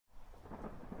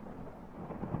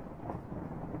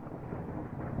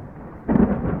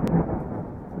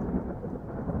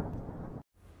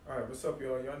what's up,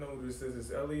 y'all? Y'all know who this is.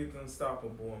 It's Elliot the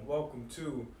Unstoppable, and welcome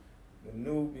to the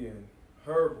Nubian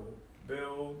Herbal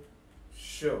Build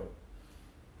Show.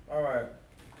 Alright,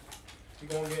 we're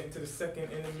going to get into the second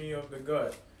enemy of the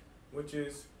gut, which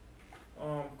is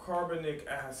carbonic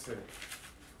acid.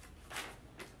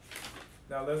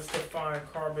 Now, let's define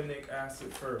carbonic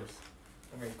acid first.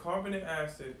 Okay, carbonic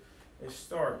acid is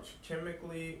starch,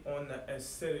 chemically on the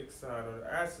acidic side or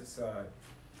the acid side,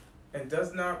 and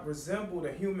does not resemble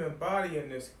the human body in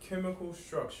this chemical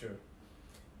structure.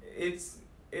 It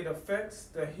affects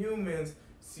the human's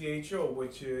CHO,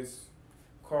 which is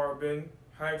carbon,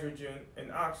 hydrogen, and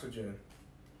oxygen.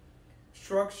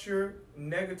 Structure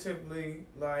negatively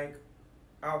like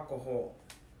alcohol.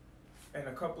 And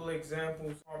a couple of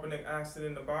examples: carbonic acid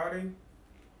in the body: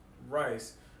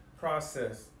 rice,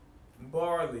 processed,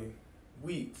 barley,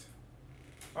 wheat.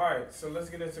 Alright, so let's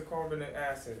get into carbonic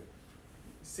acid.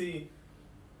 See,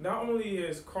 not only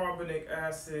is carbonic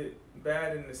acid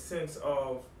bad in the sense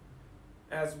of,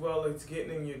 as well as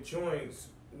getting in your joints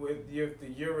with the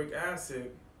uric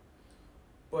acid,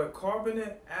 but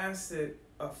carbonic acid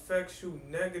affects you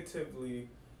negatively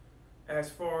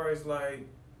as far as like,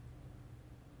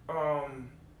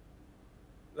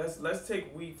 let's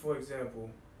take wheat for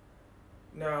example.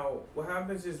 Now, what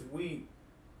happens is wheat,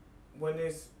 when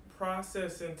it's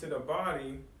processed into the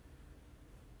body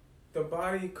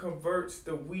converts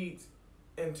the wheat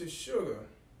into sugar.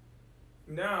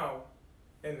 Now,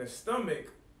 in the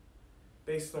stomach,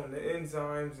 based on the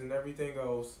enzymes and everything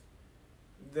else,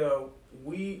 the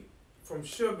wheat from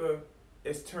sugar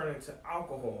is turned into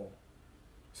alcohol.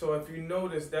 So if you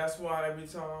notice, that's why every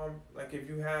time, like if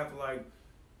you have like,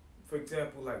 for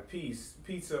example, like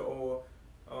pizza or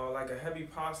like a heavy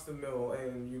pasta meal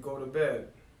and you go to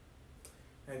bed,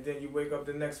 and then you wake up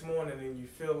the next morning and you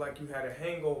feel like you had a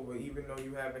hangover even though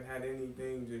you haven't had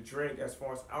anything to drink as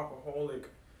far as alcoholic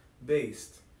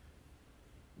based.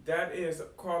 That is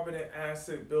carbonic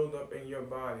acid buildup in your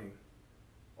body.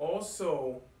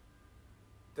 Also,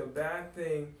 the bad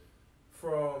thing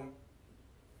from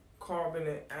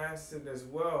carbonic acid as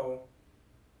well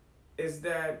is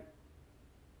that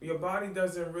your body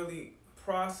doesn't really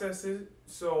process it.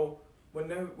 So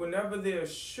whenever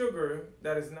there's sugar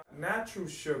that is not natural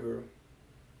sugar,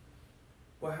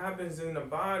 what happens in the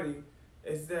body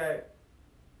is that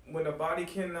when the body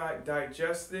cannot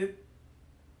digest it,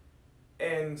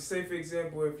 and say for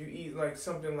example, if you eat like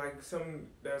something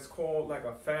that's called like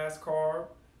a fast carb,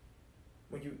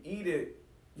 when you eat it,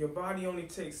 your body only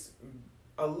takes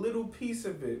a little piece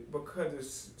of it because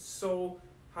it's so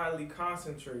highly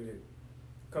concentrated,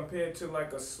 compared to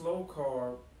like a slow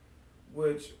carb,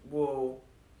 which will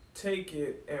take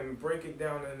it and break it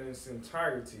down in its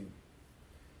entirety.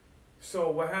 So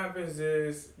what happens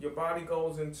is your body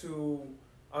goes into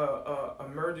a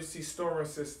emergency storage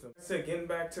system. So getting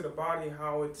back to the body,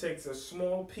 how it takes a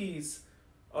small piece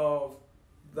of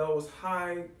the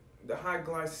high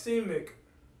glycemic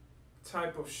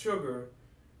type of sugar,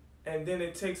 and then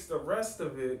it takes the rest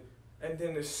of it and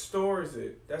then it stores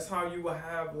it. That's how you will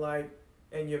have like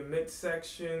in your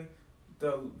midsection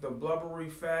the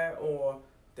blubbery fat, or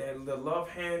the love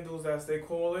handles as they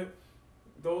call it.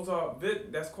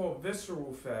 That's called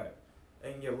visceral fat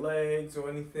in your legs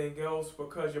or anything else,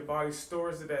 because your body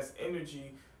stores it as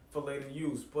energy for later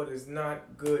use, but it's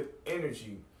not good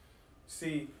energy.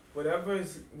 See,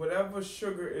 whatever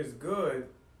sugar is good,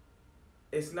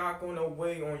 it's not going to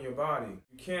weigh on your body.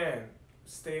 You can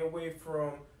stay away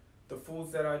from the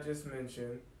foods that I just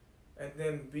mentioned, and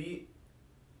then be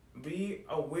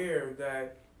aware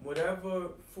that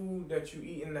whatever food that you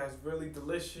eating that's really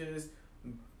delicious,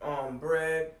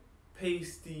 bread,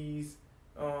 pasties,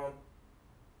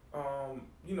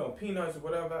 peanuts,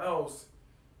 whatever else,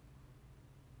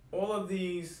 all of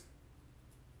these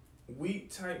wheat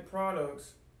type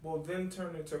products will then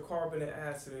turn into carbonic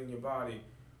acid in your body,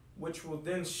 which will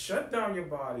then shut down your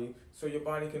body so your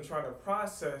body can try to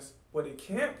process what it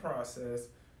can't process,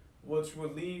 which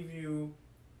will leave you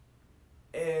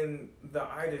in the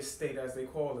itis state, as they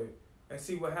call it. And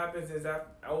see, what happens is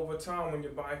that over time, when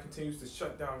your body continues to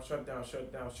shut down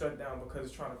because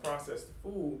it's trying to process the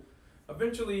food,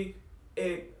 eventually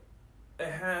it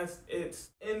has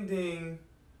its ending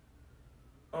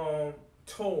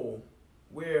toll,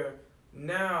 where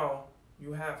now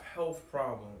you have health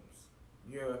problems.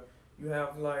 You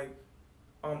have like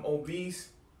obese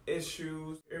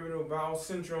issues. Irritable bowel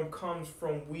syndrome comes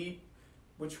from wheat,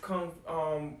 which comes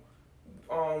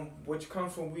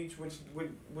from wheat,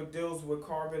 which deals with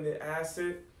carbonic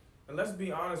acid. And let's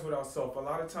be honest with ourselves. A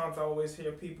lot of times I always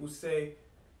hear people say,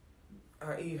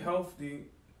 I eat healthy,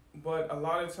 but a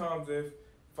lot of times if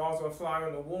If I was gonna fly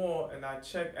on the wall and I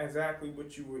check exactly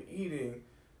what you were eating,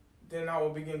 then I will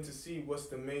begin to see what's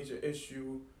the major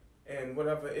issue and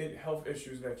whatever health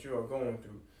issues that you are going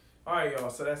through. All right, y'all.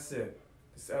 So that's it.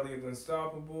 It's Elliot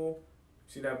Unstoppable.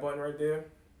 See that button right there?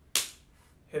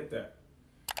 Hit that.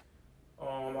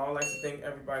 I would like to thank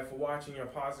everybody for watching, your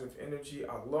positive energy.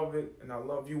 I love it, and I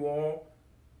love you all.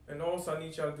 And also, I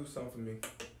need y'all to do something for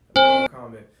me.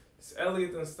 Comment. It's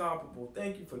Elliot Unstoppable.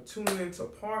 Thank you for tuning in to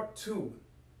part 2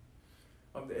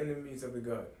 of the enemies of the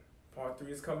gut. Part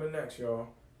 3 is coming next, y'all.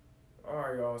 All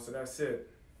right, y'all. So that's it.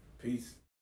 Peace.